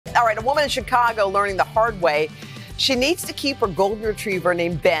All right, a woman in Chicago learning the hard way. She needs to keep her golden retriever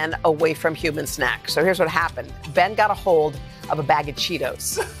named Ben away from human snacks. So here's what happened. Ben got a hold of a bag of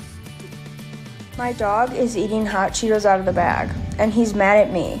Cheetos. My dog is eating hot Cheetos out of the bag, and he's mad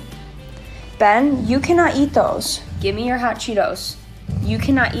at me. Ben, you cannot eat those. Give me your hot Cheetos. You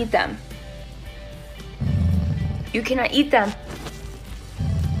cannot eat them. You cannot eat them.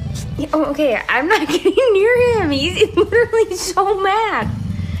 Oh, okay, I'm not getting near him. He's literally so mad.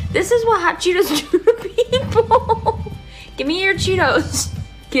 This is what hot Cheetos do to people. Give me your Cheetos.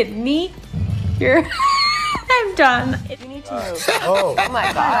 Give me your... I'm done. You need to move. Oh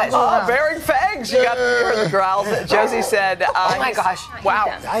my gosh. Oh, bearing fangs. You got to hear the growls. Josie said, oh my gosh. Wow.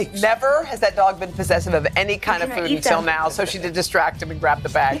 Yikes. Never has that dog been possessive of any kind of food until now, so she did distract him and grab the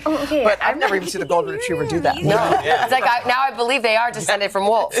bag. Oh, okay. But I've never even seen a golden retriever do that. No. Yeah. It's like, now I believe they are descended from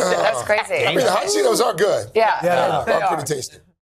wolves. That's crazy. I mean, the hot Cheetos are good. Yeah. Are pretty tasty.